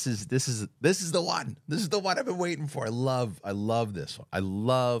 this is the one. This is the one I've been waiting for. I love this one. I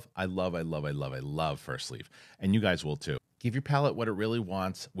love First Leaf. And you guys will too. Give your palate what it really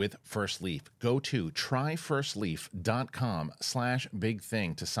wants with First Leaf. Go to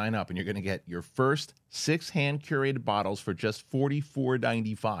tryfirstleaf.com/bigthing to sign up, and you're going to get your first 6 hand-curated bottles for just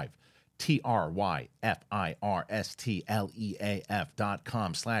 $44.95.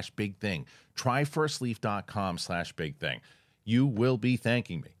 tryfirstleaf.com/bigthing. Tryfirstleaf.com/bigthing. You will be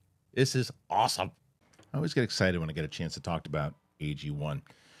thanking me. This is awesome. I always get excited when I get a chance to talk about AG1.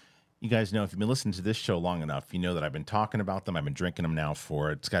 You guys know, if you've been listening to this show long enough, you know that I've been talking about them. I've been drinking them now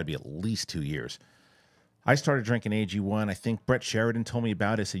for, it's got to be at least 2 years. I started drinking AG1. I think Brett Sheridan told me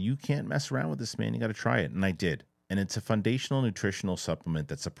about it. I said, you can't mess around with this, man. You got to try it. And I did. And it's a foundational nutritional supplement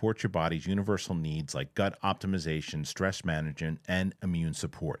that supports your body's universal needs like gut optimization, stress management, and immune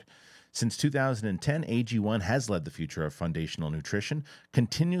support. Since 2010, AG1 has led the future of foundational nutrition,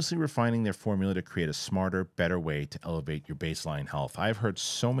 continuously refining their formula to create a smarter, better way to elevate your baseline health. I've heard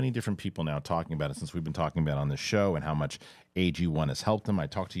so many different people now talking about it since we've been talking about it on this show and how much AG1 has helped them. I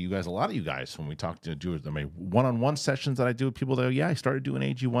talk to you guys, a lot of you guys, when we talk to do my one-on-one sessions that I do with people that go, yeah, I started doing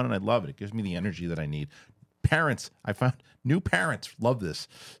AG1 and I love it. It gives me the energy that I need. Parents, I found new parents love this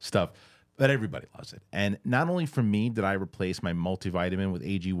stuff. But everybody loves it. And not only for me did I replace my multivitamin with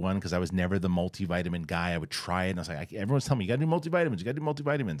AG1 because I was never the multivitamin guy. I would try it, and I was like, everyone's telling me, you got to do multivitamins. You got to do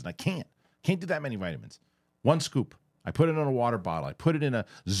multivitamins. And I can't do that many vitamins. One scoop. I put it in a water bottle. I put it in a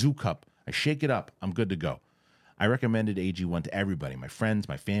zoo cup. I shake it up. I'm good to go. I recommended AG1 to everybody, my friends,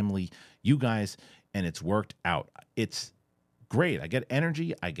 my family, you guys, and it's worked out. It's great. I get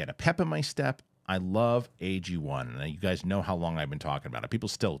energy. I get a pep in my step. I love AG1, and you guys know how long I've been talking about it. People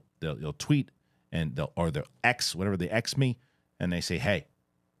still they'll tweet and they'll X whatever they X me, and they say, "Hey,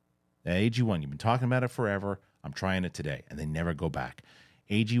 AG1, you've been talking about it forever. I'm trying it today," and they never go back.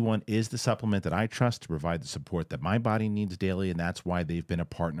 AG1 is the supplement that I trust to provide the support that my body needs daily, and that's why they've been a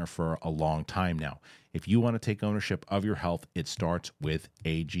partner for a long time now. If you want to take ownership of your health, it starts with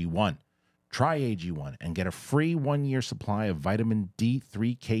AG1. Try AG1 and get a free 1-year supply of vitamin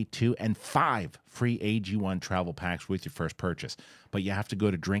D3, K2, and 5 free AG1 travel packs with your first purchase. But you have to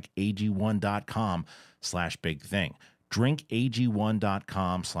go to drinkag1.com/bigthing.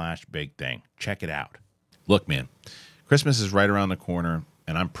 Drinkag1.com/bigthing. Check it out. Look, man, Christmas is right around the corner,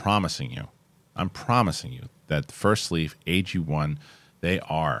 and I'm promising you that the First Leaf AG1, they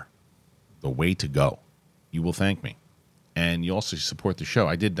are the way to go. You will thank me. And you also support the show.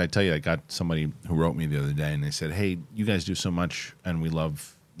 I tell you, I got somebody who wrote me the other day, and they said, hey, you guys do so much, and we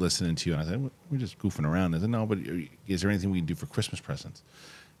love listening to you. And I said, we're just goofing around. I said, no, but is there anything we can do for Christmas presents?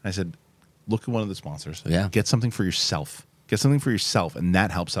 And I said, look at one of the sponsors. Yeah. Get something for yourself. Get something for yourself, and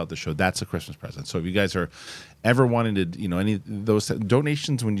that helps out the show. That's a Christmas present. So if you guys are ever wanting to, any of those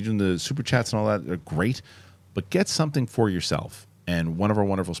donations when you're doing the super chats and all that are great, but get something for yourself. And one of our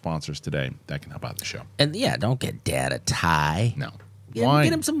wonderful sponsors today that can help out the show. And yeah, don't get Dad a tie. No.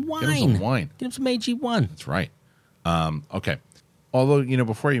 Get him some wine. Get him some wine. Get him some AG1. That's right. Okay. Although,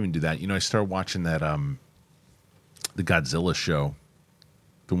 before I even do that, I started watching that the Godzilla show.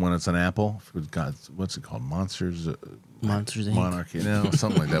 The one that's on Apple. What's it called? Monsters Inc. Monarchy. No,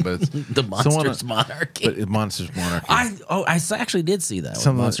 something like that. But it's the Monsters Monarchy. But Monsters Monarchy. I actually did see that.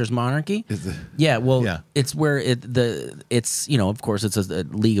 Monsters Monarchy. It's where it's of course it's a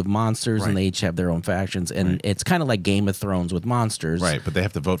league of monsters, right, and they each have their own factions, and right, it's kind of like Game of Thrones with monsters, right? But they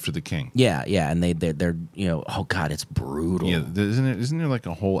have to vote for the king. Yeah, and they're oh god, it's brutal. Yeah, isn't there like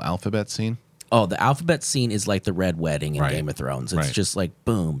a whole alphabet scene? Oh, the alphabet scene is like the Red Wedding in Right. Game of Thrones. It's Right. just like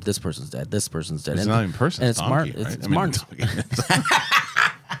boom, this person's dead, this person's dead. It's not even person. And It's it's donkey, right? it's I mean, monsters.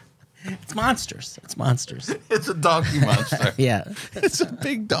 It's monsters. It's monsters. It's a donkey monster. Yeah. It's a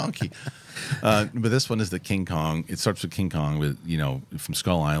big donkey. But this one is the King Kong. It starts with King Kong with, from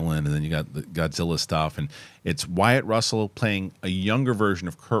Skull Island, and then you got the Godzilla stuff. And it's Wyatt Russell playing a younger version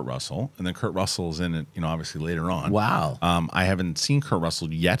of Kurt Russell. And then Kurt Russell's in it, obviously later on. Wow. I haven't seen Kurt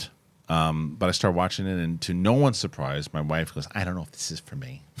Russell yet, but I started watching it. And to no one's surprise, my wife goes, I don't know if this is for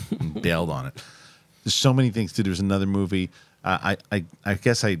me. And bailed on it. There's so many things to do. There's another movie. I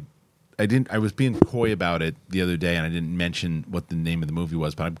guess I didn't. I was being coy about it the other day, and I didn't mention what the name of the movie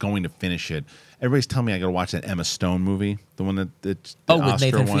was. But I'm going to finish it. Everybody's telling me I got to watch that Emma Stone movie, the one that's the with Oscar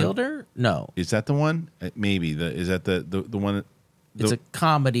Nathan one. Fielder? No. Is that the one? Maybe. Is that the one? It's a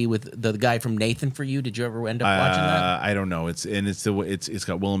comedy with the guy from Nathan For You. Did you ever end up watching that? I don't know. It's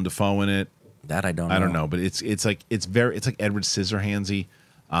got Willem Dafoe in it. That I don't know. I don't know, but it's like Edward Scissorhandsy.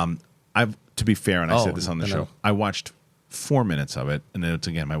 To be fair, and I said this on the show, I watched 4 minutes of it, and then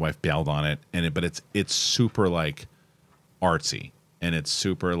again, my wife bailed on it, but it's super like artsy, and it's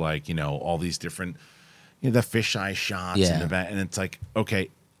super like all these different the fisheye shots and it's like, okay,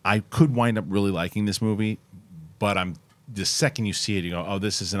 I could wind up really liking this movie, but the second you see it, you go, oh,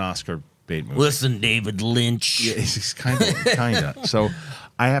 this is an Oscar bait movie. Listen, David Lynch. Yeah, it's kind of. So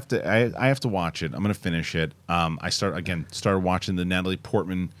I have to watch it. I'm gonna finish it. I started watching the Natalie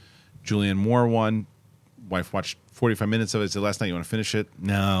Portman, Julianne Moore one. Wife watched 45 minutes of it. Said last night, you want to finish it?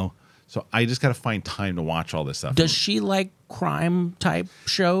 No. So I just got to find time to watch all this stuff. Does she like crime type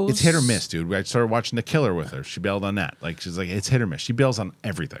shows? It's hit or miss, dude. I started watching The Killer with her. She bailed on that. Like she's like, it's hit or miss. She bails on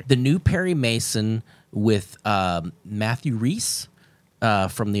everything. The new Perry Mason with Matthew Rhys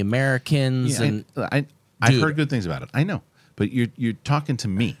from The Americans, Yeah, I've heard good things about it. I know, but you're talking to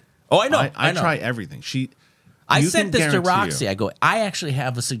me. Oh, I know. I try everything. I sent this to Roxy. I go, I actually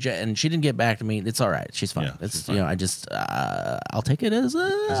have a suggestion, and she didn't get back to me. It's all right. She's fine. Yeah, it's she's fine. I just I'll take it as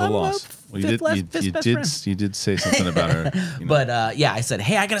a loss. Well, you did say something about her. But I said,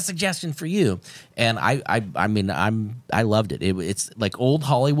 hey, I got a suggestion for you, and I loved it. It's like old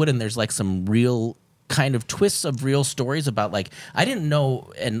Hollywood, and there's like some real kind of twists of real stories about, like, I didn't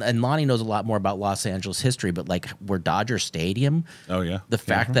know, and Lonnie knows a lot more about Los Angeles history, but like where Dodger Stadium. Oh yeah. The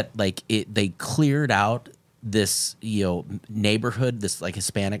fact that like they cleared out this neighborhood, this like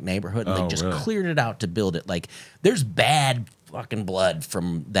Hispanic neighborhood, and they just cleared it out to build it. Like there's bad fucking blood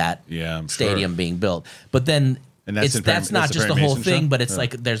from that stadium being built, but then that's not just the whole thing, but it's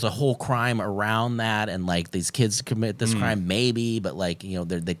like there's a whole crime around that, and like these kids commit this crime maybe, but like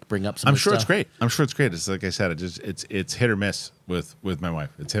they bring up some. I'm sure stuff. it's great. I'm sure it's great. It's like I said, it's hit or miss with my wife.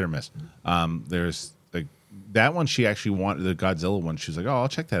 It's hit or miss. There's like that one. She actually wanted the Godzilla one. She was like, oh, I'll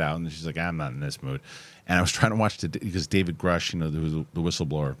check that out, and she's like, I'm not in this mood. And I was trying to watch it because David Grush, the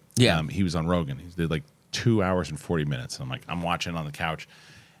whistleblower, he was on Rogan. He did like 2 hours and 40 minutes. And I'm watching on the couch,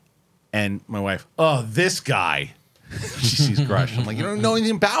 and my wife, oh, this guy. She sees Grush. I'm like, you don't know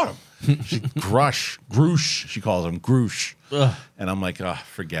anything about him. She Grush. She calls him Grush. Ugh. And I'm like, oh,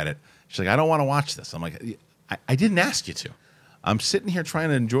 forget it. She's like, I don't want to watch this. I'm like, I didn't ask you to. I'm sitting here trying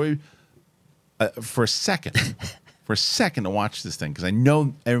to enjoy for a second to watch this thing because I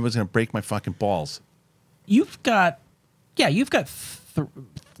know everyone's gonna break my fucking balls. You've got three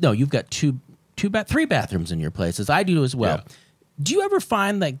bathrooms in your places. I do as well. Yeah. Do you ever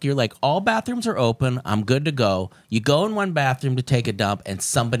find like you're like all bathrooms are open, I'm good to go. You go in one bathroom to take a dump, and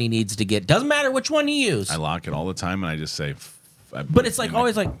somebody needs to get. Doesn't matter which one you use. I lock it all the time, and I just say. But it's like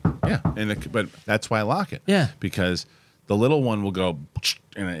always like. Yeah, but that's why I lock it. Yeah, because the little one will go,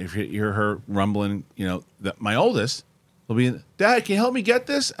 and if you hear her rumbling, my oldest will be, Dad, can you help me get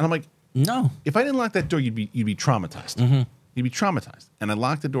this? And I'm like. No. If I didn't lock that door, you'd be traumatized. Mm-hmm. You'd be traumatized. And I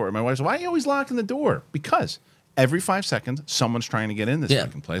locked the door. And my wife's like, why are you always locking the door? Because every 5 seconds, someone's trying to get in this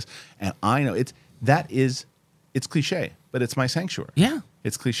fucking place. And I know it's cliche, but it's my sanctuary. Yeah.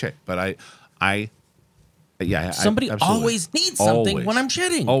 It's cliche. But somebody always needs something when I'm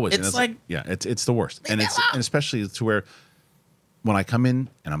shitting. Always. It's like, it's the worst. And especially to where when I come in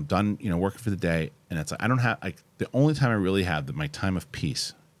and I'm done, working for the day, and it's like, I don't have, the only time I really have my time of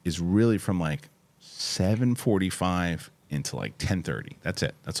peace is really from like 7:45 into like 10:30. That's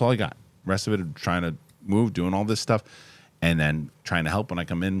it. That's all I got. The rest of it, I'm trying to move, doing all this stuff, and then trying to help when I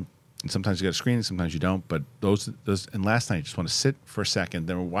come in. And sometimes you get a screening, sometimes you don't. But those. And last night, I just want to sit for a second.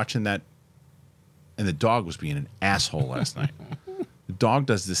 Then we're watching that, and the dog was being an asshole last night. The dog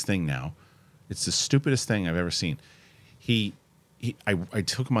does this thing now. It's the stupidest thing I've ever seen. I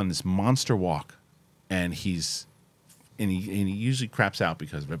took him on this monster walk, and he usually craps out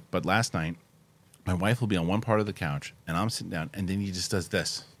because of it. But last night, My wife will be on one part of the couch, and I'm sitting down, and then he just does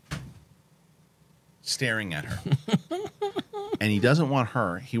this, staring at her. And he doesn't want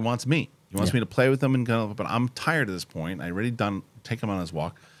her. He wants me. He wants me to play with him and go. But I'm tired at this point. I already done take him on his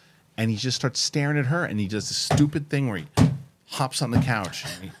walk, and he just starts staring at her. And he does this stupid thing where he hops on the couch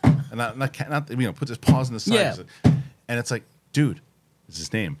and not puts his paws on the side. Yeah. And it's like, dude, it's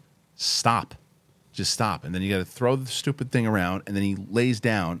his name. Stop, just stop. And then you got to throw the stupid thing around, and then he lays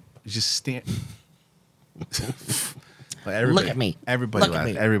down. He's just stand. Look at me.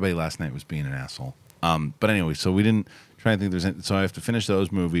 Everybody last night was being an asshole. But anyway, so we didn't try to think there's any, so I have to finish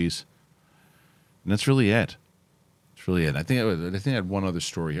those movies, and that's really it. It's really it. I think I had one other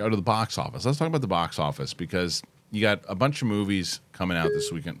story out of the box office. Let's talk about the box office because you got a bunch of movies coming out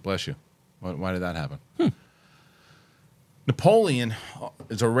this weekend. Bless you. Why did that happen? Napoleon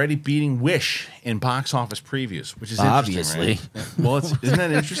is already beating Wish in box office previews, which is obviously interesting, right? Well, isn't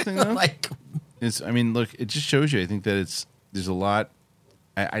that interesting though? Look, it just shows you. I think that there's a lot.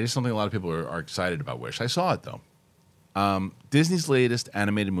 I just don't think a lot of people are excited about Wish. I saw it though. Disney's latest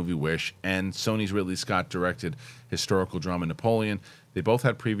animated movie, Wish, and Sony's Ridley Scott directed historical drama Napoleon. They both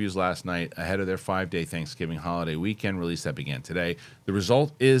had previews last night ahead of their 5-day Thanksgiving holiday weekend release that began today. The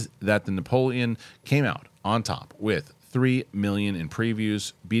result is that the Napoleon came out on top with 3 million in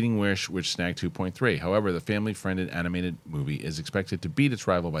previews, beating Wish, which snagged 2.3. However, the family-friendly animated movie is expected to beat its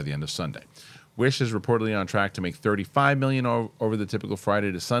rival by the end of Sunday. Wish is reportedly on track to make 35 million over the typical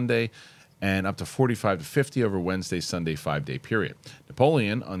Friday to Sunday, and up to 45 to 50 over Wednesday, Sunday 5-day period.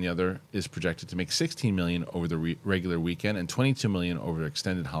 Napoleon, on the other, is projected to make 16 million over the regular weekend and 22 million over the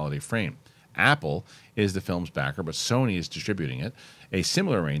extended holiday frame. Apple is the film's backer, but Sony is distributing it, a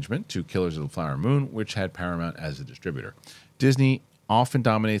similar arrangement to Killers of the Flower Moon, which had Paramount as the distributor. Disney often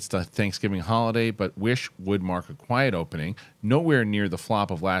dominates the Thanksgiving holiday, but Wish would mark a quiet opening, nowhere near the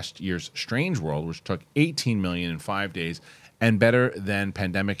flop of last year's Strange World, which took 18 million in 5 days, and better than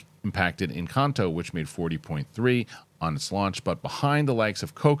pandemic-impacted Encanto, which made 40.3 on its launch, but behind the likes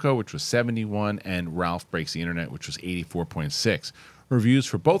of Coco, which was 71, and Ralph Breaks the Internet, which was 84.6. Reviews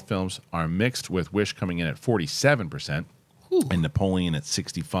for both films are mixed, with Wish coming in at 47% and Napoleon at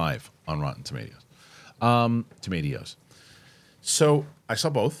 65 on Rotten Tomatoes. So I saw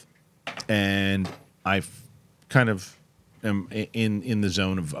both, and I kind of am in the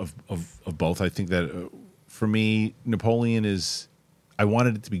zone of both. I think that for me, Napoleon is. I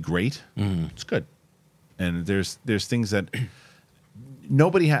wanted it to be great. It's good, and there's things that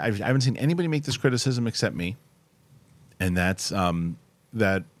nobody. I haven't seen anybody make this criticism except me, and that's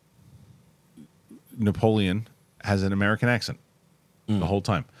that Napoleon has an American accent the whole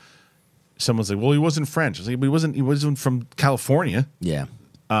time. Someone's like, "Well, he wasn't French." I was like, he wasn't from California. Yeah.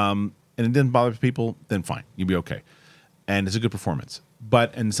 And it didn't bother people. Then fine, you'd be okay. And it's a good performance.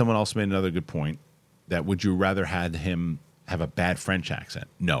 And someone else made another good point that would you rather had him have a bad French accent?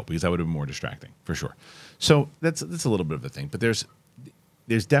 No, because that would have been more distracting for sure. So that's a little bit of the thing. But there's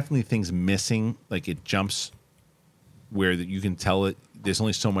definitely things missing. Like it jumps where that you can tell it. There's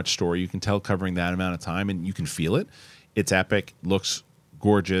only so much story you can tell covering that amount of time, and you can feel it. It's epic. Looks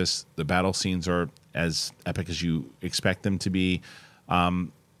gorgeous. The battle scenes are as epic as you expect them to be.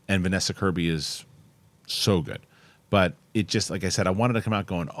 And Vanessa Kirby is so good. But it just, like I said, I wanted to come out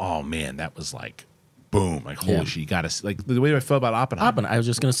going, oh man, that was like, boom, like holy shit, you got to like the way I felt about Oppenheimer. I was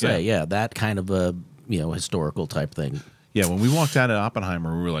just gonna say, that kind of a historical type thing. Yeah, when we walked out at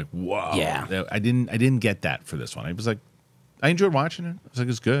Oppenheimer, we were like, whoa. Yeah, I didn't get that for this one. I was like, I enjoyed watching it. I was like,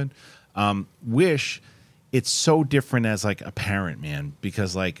 it's good. Wish, it's so different as like a parent, man,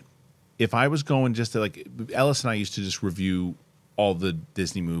 because like if I was going just to like Ellis and I used to just review all the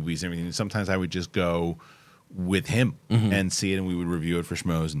Disney movies and everything. And sometimes I would just go with him and see it, and we would review it for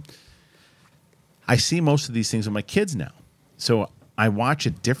schmoes. And I see most of these things with my kids now, so I watch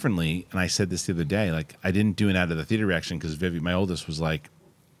it differently. And I said this the other day, like I didn't do an out of the theater reaction because Vivi, my oldest, was like,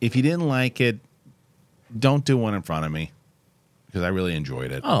 "If you didn't like it, don't do one in front of me," because I really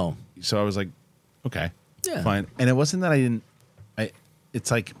enjoyed it. Oh, so I was like, "Okay, yeah, fine." And it wasn't that I didn't.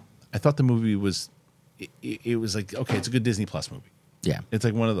 It's like I thought the movie was. It was like, okay, it's a good Disney Plus movie. Yeah, it's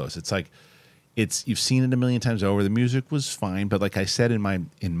like one of those. It's like you've seen it a million times over. The music was fine, but like I said when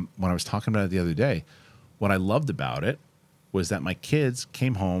I was talking about it the other day, what I loved about it was that my kids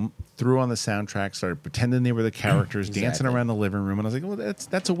came home, threw on the soundtrack, started pretending they were the characters, dancing around the living room, and I was like, well,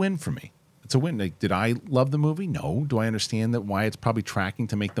 that's a win for me. It's a win. Like, did I love the movie? No. Do I understand that why it's probably tracking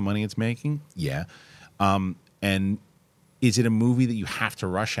to make the money it's making? Yeah. And is it a movie that you have to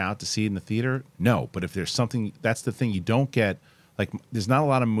rush out to see in the theater? No. But if there's something, that's the thing you don't get. Like, there's not a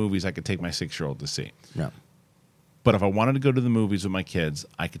lot of movies I could take my 6-year-old to see. No. But if I wanted to go to the movies with my kids,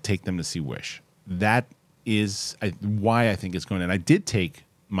 I could take them to see Wish. that is why I think it's going. And I did take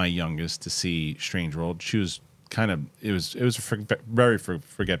my youngest to see Strange World. She was it was a very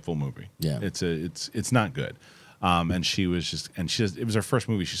forgetful movie. Yeah. It's not good. And she was it was her first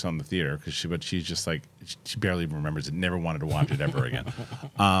movie she saw in the theater but she's just like, she barely even remembers it, never wanted to watch it ever again.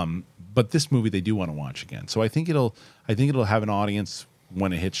 But this movie they do want to watch again. So I think it'll have an audience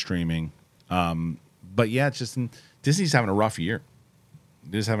when it hits streaming. But yeah, it's just Disney's having a rough year.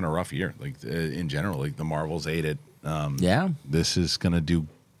 They're just having a rough year, like in general. Like the Marvels ate it. Yeah. This is gonna do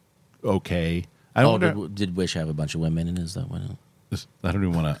okay. I don't did Wish have a bunch of women in it? Is that one? I don't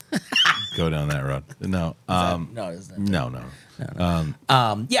even want to go down that road. No. No.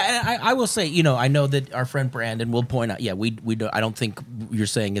 Yeah, and I will say, you know, I know that our friend Brandon will point out. Yeah, we don't. I don't think you're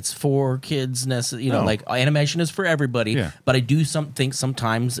saying it's for kids necessarily. You know, like animation is for everybody. Yeah. But I do think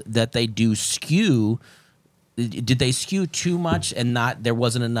sometimes that they do skew. Did they skew too much and not there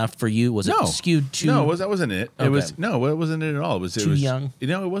wasn't enough for you? Was it skewed too? No, that wasn't it. Okay. It wasn't it at all. It was too young. You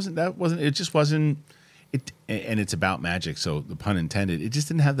know, it wasn't. That wasn't. It just wasn't. It and it's about magic, so the pun intended. It just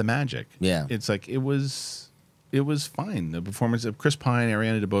didn't have the magic. Yeah, it's like it was fine. The performance of Chris Pine,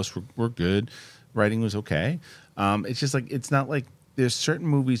 Ariana DeBose were good. Writing was okay. It's just like it's not like there's certain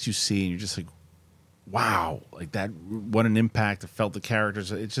movies you see and you're just like, wow, like that. What an impact! I felt the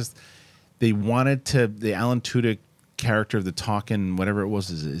characters. It's just they wanted to the Alan Tudyk character of the talking whatever it was.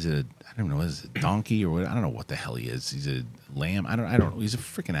 Is it I don't know. Is it a donkey or what? I don't know what the hell he is. He's a lamb. I don't know. He's a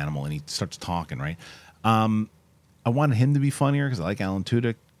freaking animal and he starts talking right. I wanted him to be funnier because I like Alan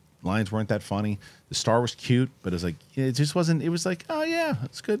Tudyk. Lines weren't that funny. The star was cute, but it was like it just wasn't. It was like, oh yeah,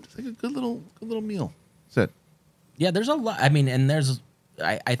 it's good. It's like a good little meal. That's it. Yeah, there's a lot. I mean, and there's.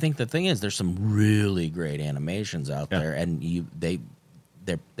 I think the thing is, there's some really great animations out there, and you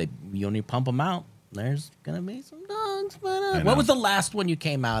only pump them out. There's gonna be some dogs, but what was the last one you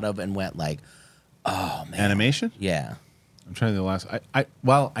came out of and went like, oh man, animation? Yeah, I'm trying to think of the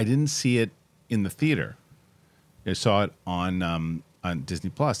last. I didn't see it in the theater. I saw it on Disney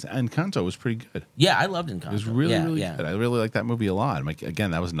Plus, and Encanto was pretty good. Yeah, I loved Encanto. It was really good. I really liked that movie a lot. Like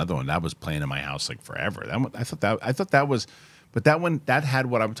again, that was another one that was playing in my house like forever. I thought that was, but that one that had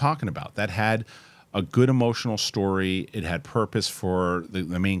what I'm talking about. That had a good emotional story. It had purpose for the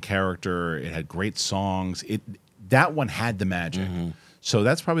main character. It had great songs. That one had the magic. Mm-hmm. So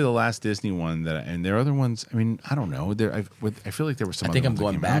that's probably the last Disney one and there are other ones. I mean, I don't know. I feel like there were some. I think I'm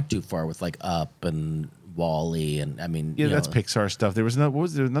going back too far with like Up and Wall-E, and I mean, that's Pixar stuff. There was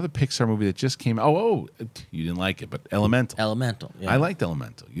another Pixar movie that just came. Oh, you didn't like it, but Elemental. Yeah. I liked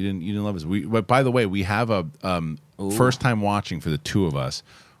Elemental. You didn't love it. But by the way, we have a first time watching for the two of us,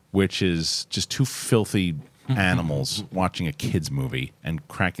 which is just two filthy animals watching a kids movie and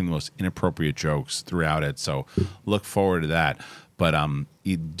cracking the most inappropriate jokes throughout it. So look forward to that. But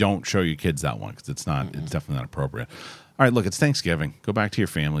you don't show your kids that one because it's definitely not appropriate. All right, look, it's Thanksgiving. Go back to your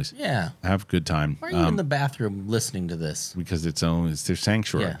families. Yeah. Have a good time. Why are you in the bathroom listening to this? Because it's their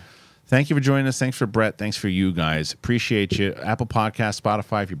sanctuary. Yeah. Thank you for joining us. Thanks for Brett. Thanks for you guys. Appreciate you. Apple Podcast,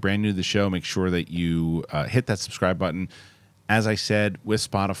 Spotify. If you're brand new to the show, make sure that you hit that subscribe button. As I said, with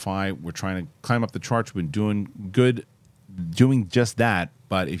Spotify, we're trying to climb up the charts. We've been doing good, doing just that.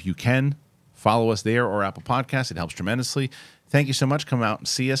 But if you can, follow us there or Apple Podcasts. It helps tremendously. Thank you so much. Come out and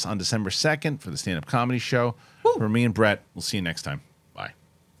see us on December 2nd for the stand-up comedy show. Woo. For me and Brett, we'll see you next time. Bye.